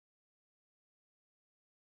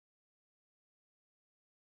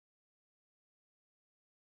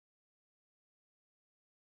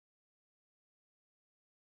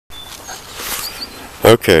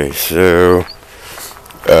Okay, so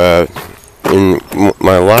in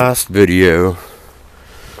my last video,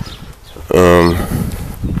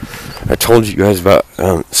 I told you guys about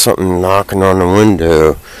something knocking on the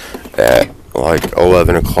window at like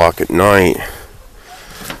 11 o'clock at night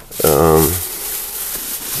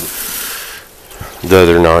the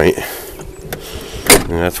other night,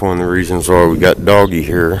 and that's one of the reasons why we got Doggy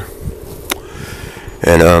here.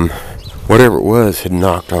 And whatever it was had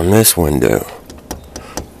knocked on this window.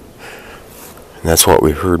 And that's what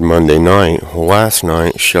we heard Monday night. Well, last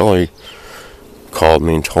night, Shelly called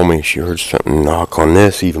me and told me she heard something knock on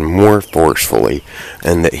this even more forcefully,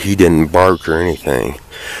 and that he didn't bark or anything.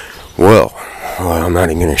 Well, I'm not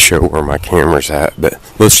even going to show where my camera's at, but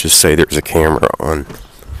let's just say there's a camera on.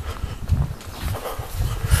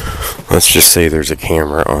 Let's just say there's a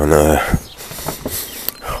camera on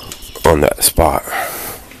that spot.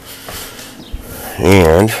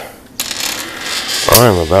 And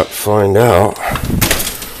I'm about to find out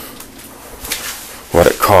what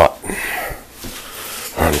it caught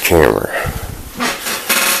on camera.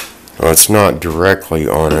 Well, it's not directly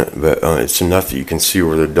on it, but it's enough that you can see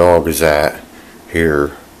where the dog is at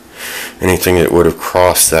here. Anything that would have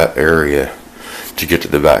crossed that area to get to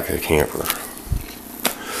the back of the camper.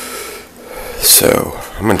 So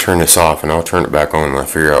I'm going to turn this off and I'll turn it back on when I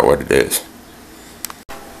figure out what it is.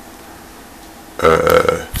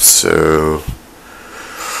 So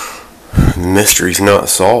the mystery's not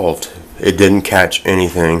solved. It didn't catch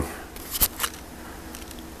anything.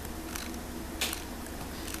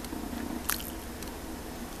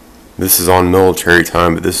 This is on military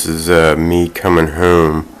time, but this is me coming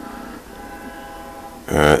home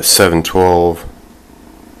at 7:12.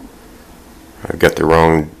 I've got the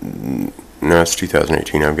wrong. No, it's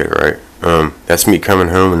 2018. I've got it right. That's me coming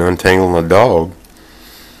home and untangling the dog.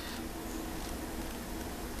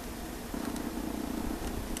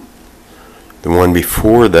 The one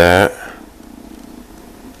before that,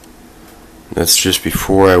 that's just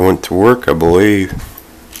before I went to work, I believe.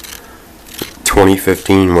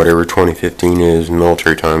 2015, whatever 2015 is,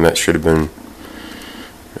 military time. That should have been.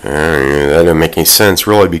 I don't know, that didn't make any sense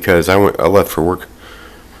really, because I left for work.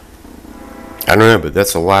 I don't know, but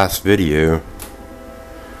that's the last video,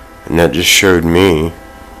 and that just showed me.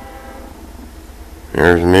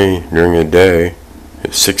 There's me during the day.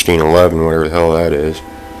 It's 16:11, whatever the hell that is.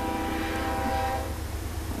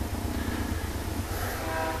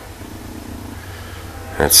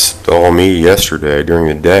 That's all me yesterday during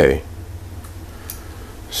the day.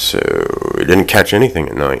 So it didn't catch anything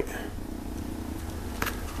at night.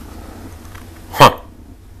 Huh.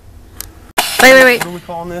 Wait. What are we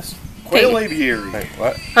calling this? Quail aviary. Hey,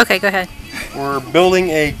 what? Okay, go ahead. We're building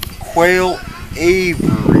a quail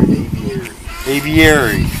aviary.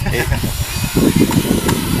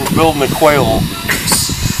 We're building a quail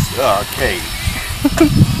cave.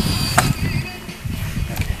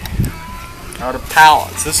 Out of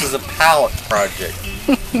pallets. This is a pallet project.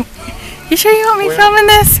 You sure you want me filming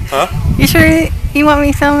this? Huh? You sure you want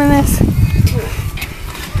me filming this?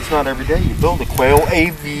 It's not every day you build a quail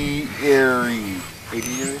aviary.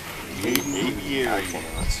 Aviary? I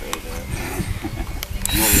cannot say that.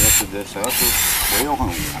 You want to lift this up or quail home?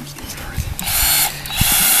 I'm still starting.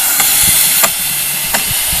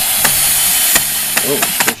 Oh,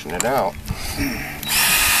 pushing it out.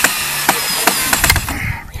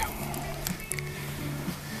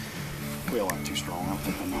 Quail aren't too strong. I don't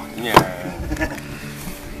think I'm knocking. Yeah.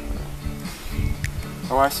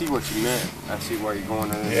 Oh, I see what you meant. I see why you're going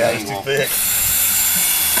to this angle. It's too thick.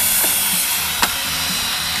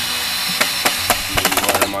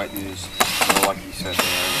 What I might do is, well, like you said,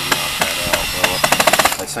 knock that out. Well,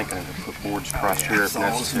 I was thinking I could put boards across here if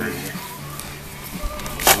necessary.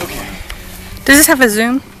 Okay. Does this have a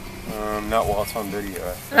zoom? Not while it's on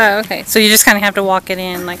video. Oh, okay. So you just kind of have to walk it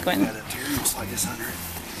in, like when.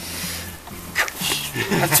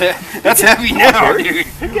 That's heavy now, dude.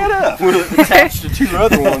 Pick that up. When it attached to two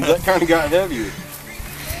other ones, that kind of got heavier.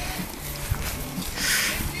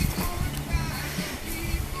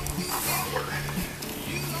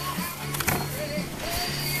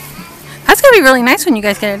 That's gonna be really nice when you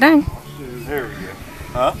guys get it done. There we go.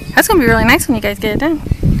 Huh? That's gonna be really nice when you guys get it done.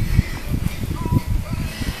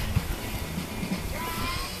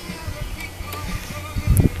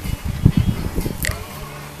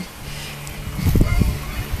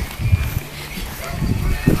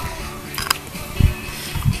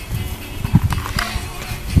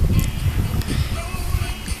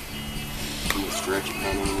 Stretch it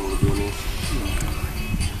kind of when we're doing this.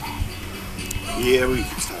 Yeah, we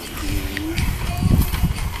can stop it anyway.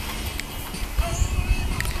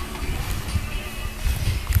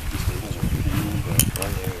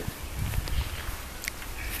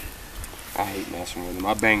 I hate messing with them.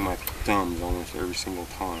 I bang my thumbs almost every single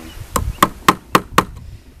time.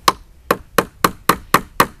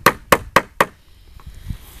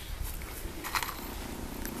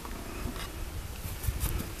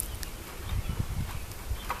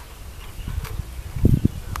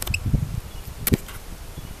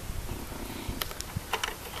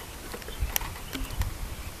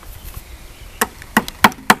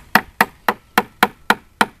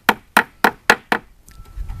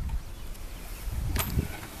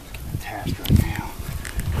 Attached right now.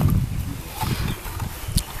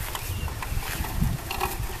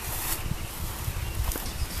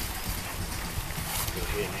 Go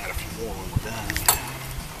ahead and add a few more when we're done.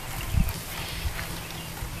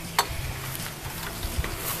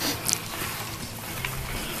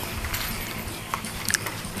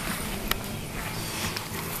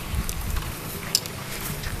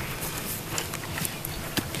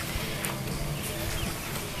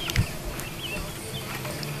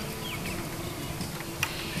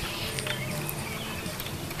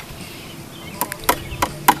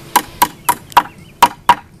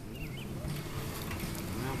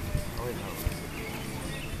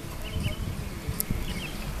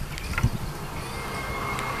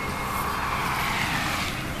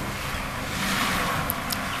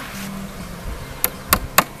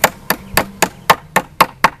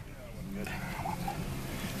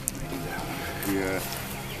 The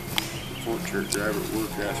Fort Church driver at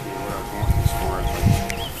work asked me what I was wanting this for. I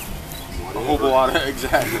was like, a whole lot of,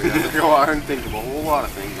 exactly. I had to go out and think of a whole lot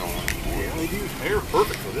of things I want. Yeah, they do. They're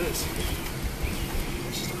perfect for this.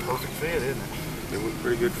 It's just a perfect fit, isn't it? They look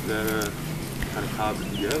pretty good for that kind of cobbled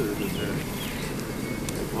together, but that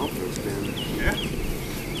compost bin. Yeah.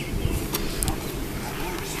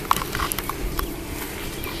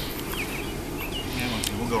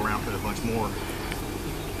 Yeah, we'll go around and put a bunch more.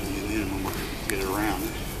 And then when we get it around.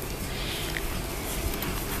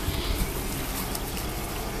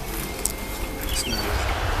 It's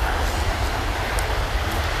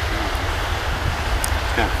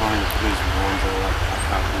kind of funny with these ones that are like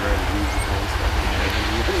copyrighted music and stuff.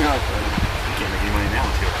 You can't make any money now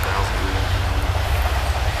until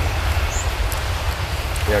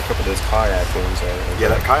 1,000. Yeah, a couple of those kayak ones. Yeah,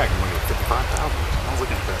 that kayak one was 55,000. I was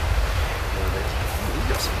looking at that the other day. Oh, we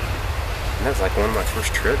got some. And that was like one of my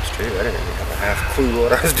first trips too. I didn't even have a half clue what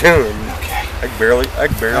I was doing. Okay. I could barely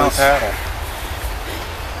paddle.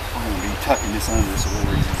 I'm going to be tucking this under so we'll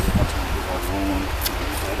reason I'm trying to get like rolling.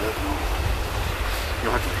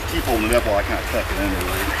 You'll have to keep holding it up while I kind of tuck it under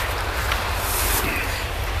later.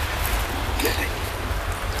 Okay.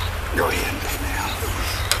 Go ahead and do it now.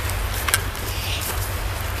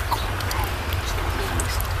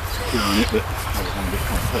 Secure on it, but I was going to get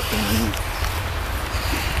kind of tucked in.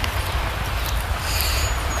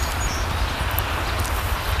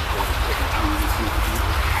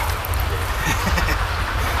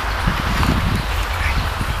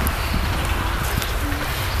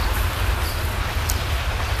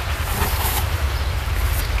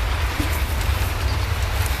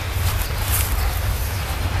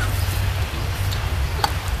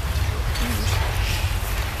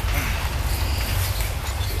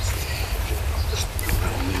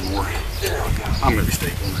 I'm going to be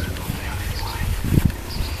stapling that on down anyway.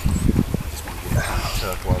 Just want to get it kind of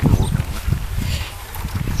tucked while we're working on it.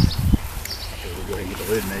 Okay, we'll go ahead and get the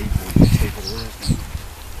lid made so we can staple the lid. Okay.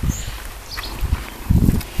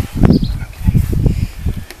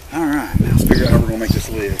 Alright, now let's figure out how we're going to make this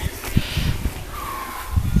lid.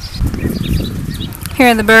 Here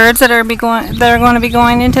are the birds that are going to be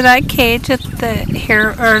going into that cage that that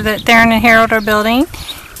Darren and Harold are building.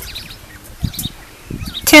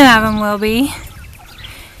 10 of them will be.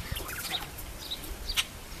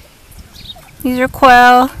 These are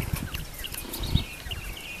quail.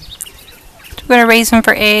 We're going to raise them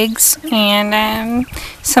for eggs, and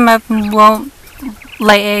some of them won't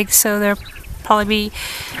lay eggs, so they'll probably be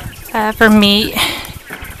for meat. We're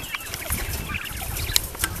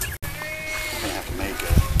going to have to make a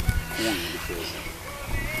corner because...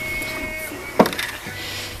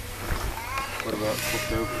 What about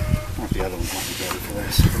flipped over? I want the other ones might be better for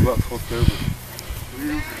this. What about flipped over?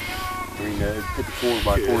 I mean, put the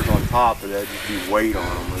 4x4s on top, but that'd just be weight on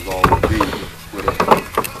them is all it would be.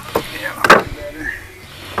 Yeah.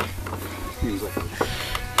 Seems like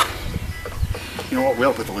you know what,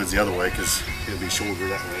 we'll put the lids the other way because it'll be shorter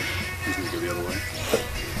that way. These need to go the other way.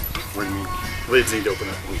 What do you mean? Lids need to open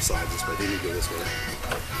up on the sides this way. They need to go this way.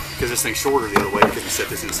 Because this thing's shorter the other way because we set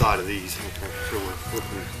this inside of these. Okay, so we're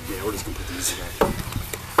flipping. Yeah, we're just going to put these.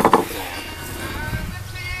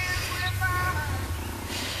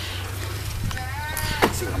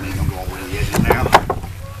 See what I mean? Don't go all the way to the edges now.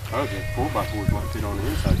 I think 4x4s might fit on the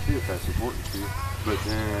inside too if that's important to you. But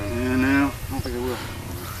then, Yeah, no, I don't think they will.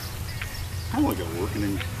 I want to go work, and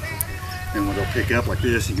then when they'll pick up like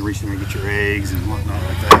this, you can reach in there and get your eggs and whatnot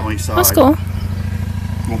like that on each side. That's cool.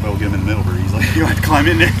 You won't be able to get them in the middle very easily. You'll have to climb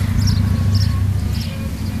in there.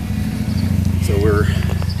 So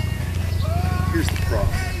here's the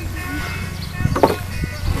problem.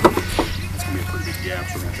 It's going to be a pretty big gap,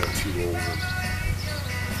 so we're going to have 2 rolls of.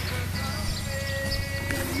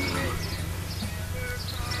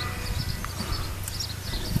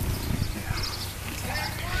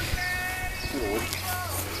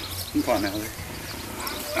 You can climb out there.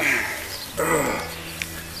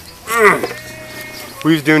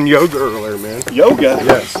 we was doing yoga earlier, man. Yoga?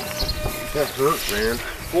 Yes. That hurt, man.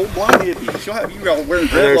 Full blind hippie. She'll have you all wearing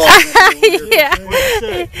dreadlocks. Yeah.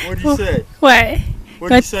 What'd you say? What?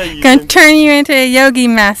 What'd you say? You Gonna said- turn you into a yogi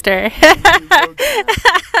master.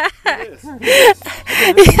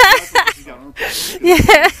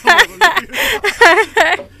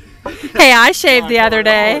 Hey, I shaved the other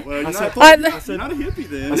day. Well, I said, you're not a hippie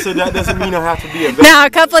then. I said that doesn't mean I have to be a No, a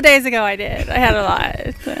couple of days ago I did. I had a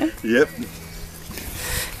lot. So. Yep.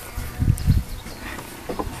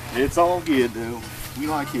 It's all good though. We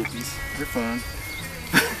like hippies. They're fun.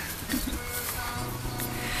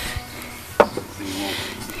 So you won't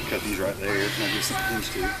cut these right there. It's not just something hinge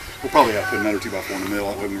to. We'll probably have to put another 2x4 in the middle.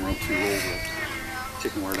 That way we can run 2 rolls of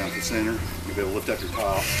chicken wire down to the center. You'll be able to lift up your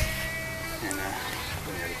top. And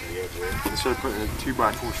Instead of putting a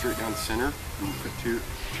 2x4 straight down the center, and put two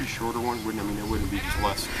shorter ones, wouldn't I mean it wouldn't be just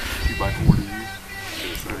less 2x4 to use.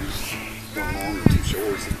 One long and 2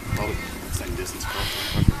 short. So probably the same distance.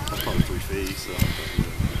 That's probably 3 feet. So I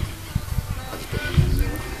just put them in the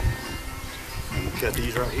middle. And we'll cut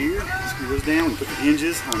these right here. Screw those down and put the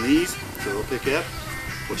hinges on these so they'll pick up.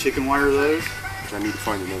 We'll chicken wire those. I need to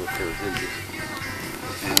find another pair of hinges.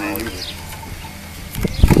 And then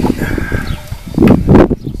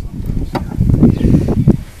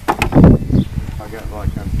I got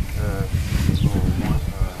like a little one,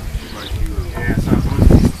 2x2 yeah, it's not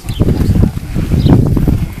much.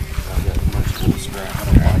 I got a much little strap.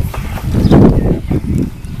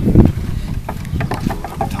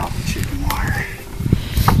 Top of chicken wire.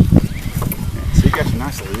 So you got your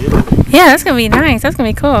nice little lid. Yeah, that's gonna be nice. That's gonna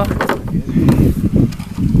be cool.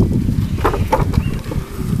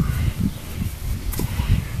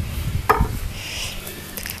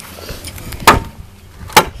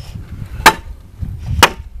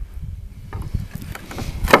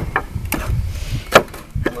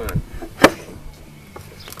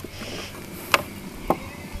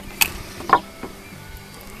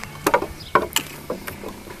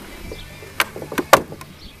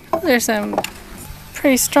 There's some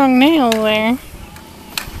pretty strong nail there.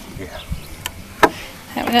 Yeah.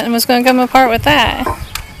 Nothing was going to come apart with that.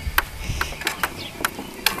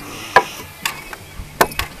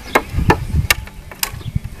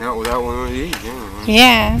 Not without one of these, yeah.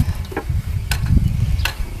 Yeah.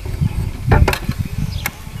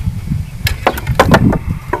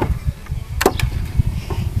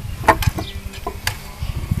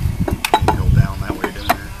 You hold down that way you're doing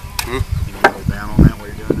that. You can hold down on that way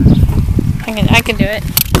you're doing that. I can do it.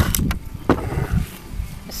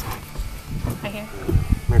 Just right here.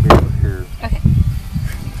 Maybe over here. Okay.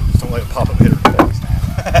 Just don't let it pop up hit her in the face.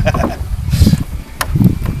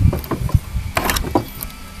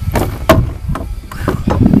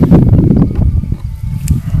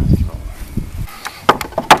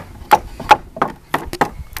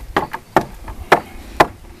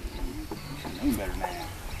 Know better now.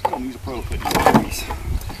 Don't use a pro putting in the trees.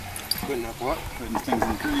 Putting up what? Putting things in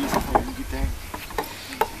the trees before you get there.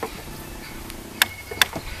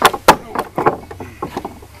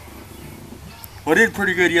 Well, I did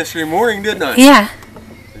pretty good yesterday morning, didn't I? Yeah.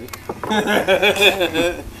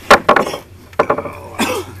 Oh, I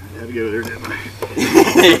had to go there, didn't I?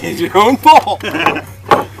 It's your own fault.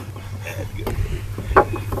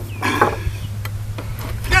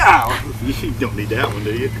 Ow! You don't need that one,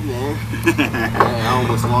 do you? No. I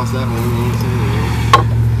almost lost that one.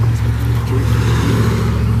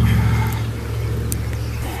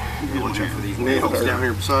 Watch out for these nails down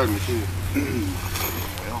here beside me too.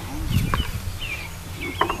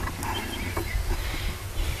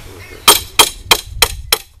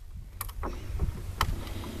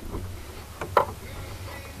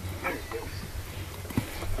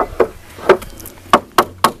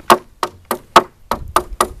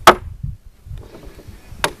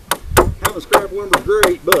 Having scrap lumber's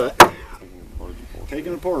great, but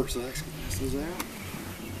taking it apart, so that's those out.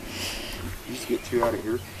 You just get 2 out of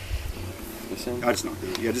here. this in? I just knocked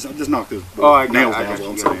it. Yeah, just knock the Oh, I got nails it. down. I Is got what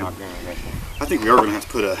I'm you. saying. Knock down, I got you. I think we are going to have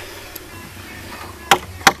to put a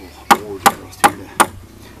couple boards across here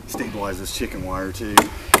to stabilize this chicken wire too.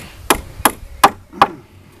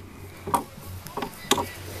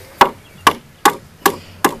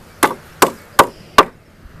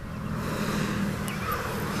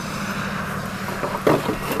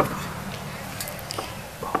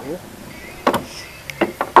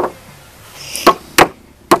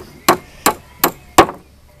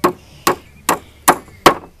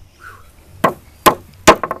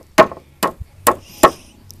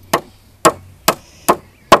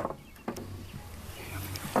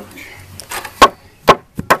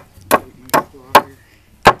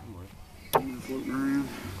 Floating around.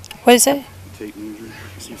 What is it? Tape measure.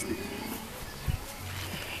 See if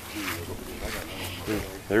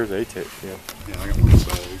There's a tip, yeah. yeah, I got one of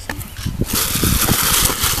those.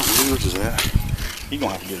 How many yours is that? You're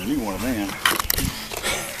going to have to get a new one of them.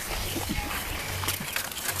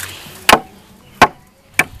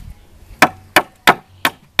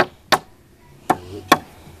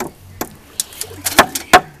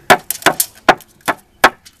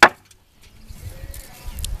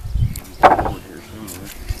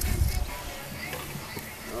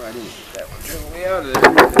 Oh, I didn't get that one. Get way out of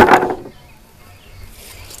there.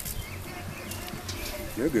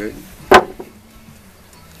 You're good.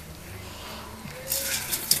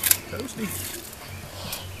 Toasty.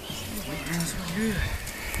 Good.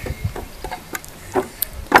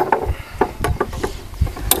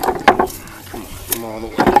 Come all the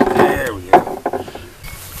way. There we go.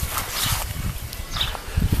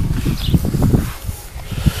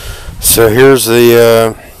 So here's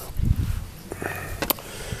the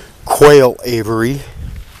Quail aviary,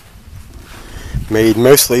 made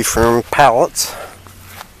mostly from pallets.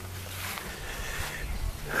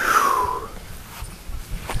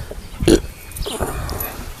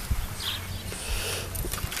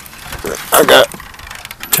 I got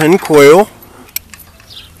 10 quail.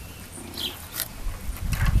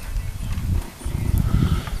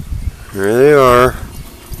 Here they are.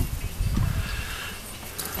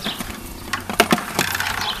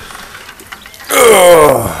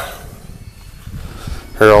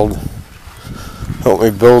 Harold helped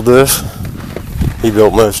me build this. He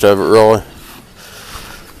built most of it, really.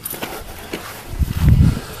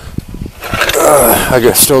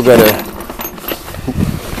 Still gotta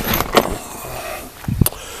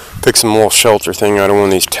fix some little shelter thing out of one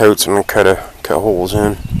of these totes. I'm gonna cut holes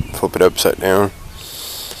in, flip it upside down.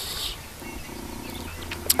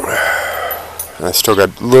 I still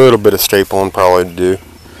got a little bit of stapling probably to do.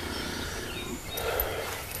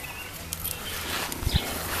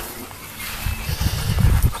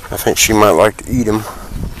 I think she might like to eat them.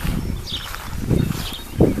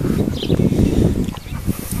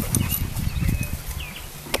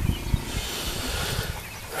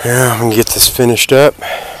 Yeah, I'm gonna get this finished up.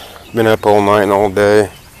 Been up all night and all day,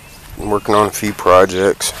 working on a few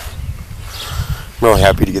projects. I'm really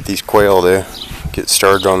happy to get these quail to get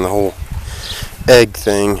started on the whole egg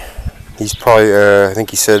thing. He's probably, I think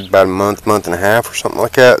he said about a month and a half or something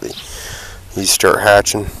like that. He's start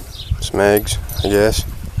hatching some eggs, I guess.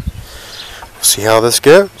 We'll see how this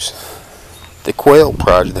goes. The Quail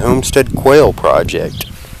project, the Homestead Quail project.